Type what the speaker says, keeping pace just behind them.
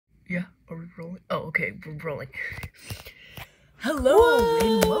Yeah, are we rolling? Oh, okay, we're rolling. Hello,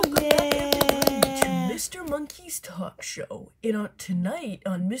 and welcome back everybody to Mr. Monkey's Talk Show. And tonight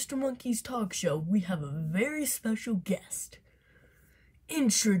on Mr. Monkey's Talk Show, we have a very special guest.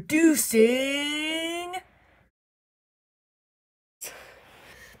 Introducing...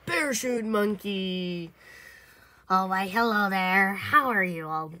 Parachute Monkey! Oh, why, hello there. How are you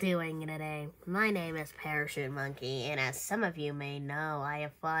all doing today? My name is Parachute Monkey, and as some of you may know, I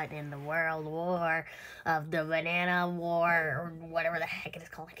have fought in the World War of the Banana War, or whatever the heck it is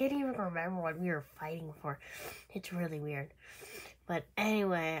called. I can't even remember what we were fighting for. It's really weird. But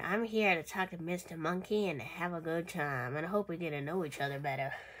anyway, I'm here to talk to Mr. Monkey and have a good time, and I hope we get to know each other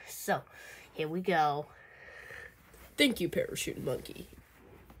better. So, here we go. Thank you, Parachute Monkey.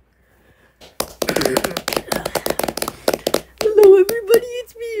 Hello everybody,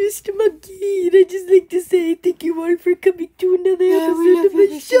 it's me, Mr. Monkey, and I'd just like to say thank you all for coming to another episode of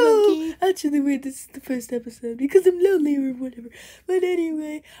my show. Monkey. Actually, wait, this is the first episode because I'm lonely or whatever. But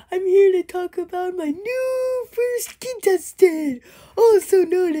anyway, I'm here to talk about my new first contestant, also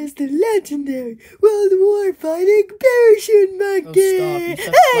known as the legendary World War fighting Parachute Monkey. Oh,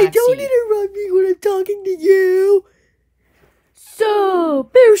 stop, hey, don't interrupt me when I'm talking to you. So,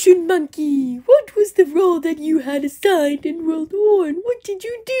 Parachute Monkey, what was the role that you had assigned in World War, and what did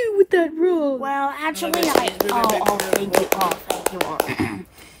you do with that role? Well, actually, thank you.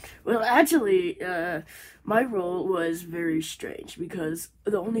 Well, actually, my role was very strange because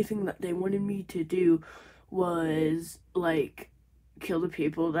the only thing that they wanted me to do was, like, kill the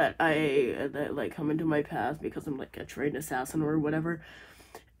people that come into my path because I'm, like, a trained assassin or whatever.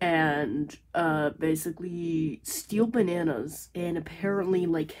 And basically steal bananas, and apparently,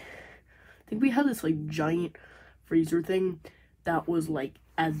 like, I think we had this, like, giant freezer thing that was, like,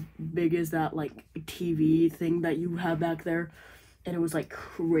 as big as that, like, TV thing that you have back there, and it was, like,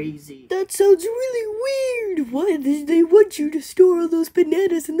 crazy. That sounds really weird. Why did they want you to store all those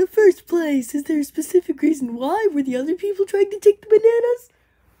bananas in the first place? Is there a specific reason why? Were the other people trying to take the bananas?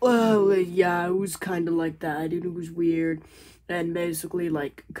 Well, yeah, it was kind of like that, and it was weird. And basically,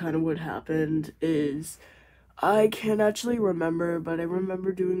 like, kind of what happened is, I can't actually remember, but I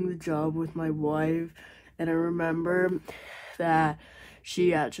remember doing the job with my wife, and I remember that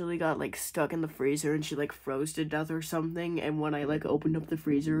she actually got, like, stuck in the freezer, and she, like, froze to death or something, and when I, like, opened up the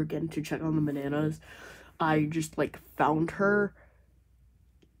freezer again to check on the bananas, I just, like, found her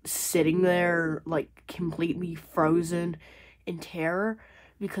sitting there, like, completely frozen in terror,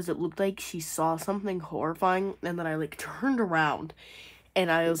 because it looked like she saw something horrifying, and then I, like, turned around,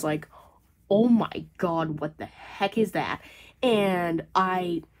 and I was like, oh my god, what the heck is that? And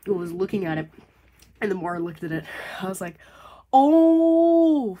I was looking at it, and the more I looked at it, I was like,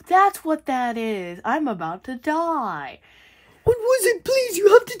 oh, that's what that is. I'm about to die. What was it? Please, you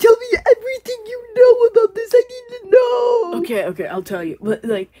have to tell me everything you know about this. I need to know. Okay, I'll tell you. But,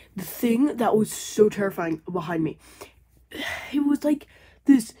 like, the thing that was so terrifying behind me, it was, like,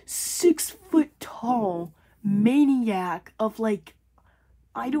 this 6-foot-tall maniac of, like,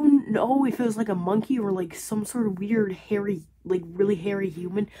 I don't know if it was, like, a monkey or, like, some sort of weird, hairy, like, really hairy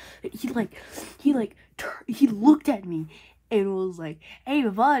human. He looked at me and was like, hey,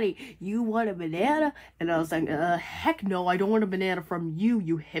 buddy, you want a banana? And I was like, heck no, I don't want a banana from you,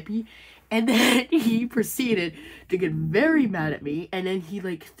 you hippie. And then he proceeded to get very mad at me, and then he,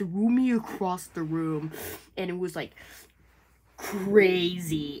 like, threw me across the room, and it was, like,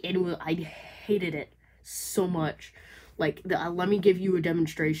 crazy, and I hated it so much. Like, let me give you a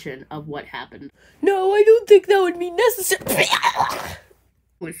demonstration of what happened. No, I don't think that would be necessary.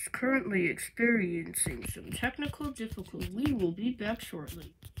 Was currently experiencing some technical difficulties. We will be back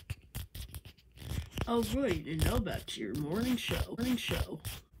shortly. Alright, and now back to your morning show.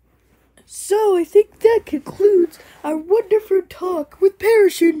 So, I think that concludes our wonderful talk with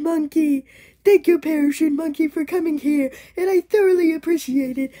Parachute Monkey. Thank you, Parachute Monkey, for coming here, and I thoroughly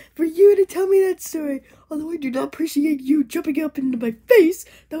appreciate it for you to tell me that story. Although I do not appreciate you jumping up into my face.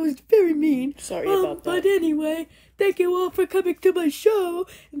 That was very mean. Sorry about that. But anyway, thank you all for coming to my show,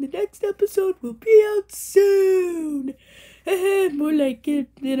 and the next episode will be out soon. More like in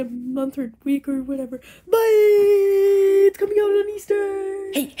a month or week or whatever. Bye! It's coming out on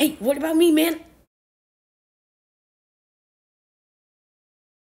Easter! Hey, what about me, man?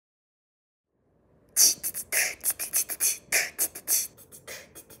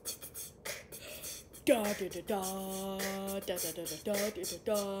 God.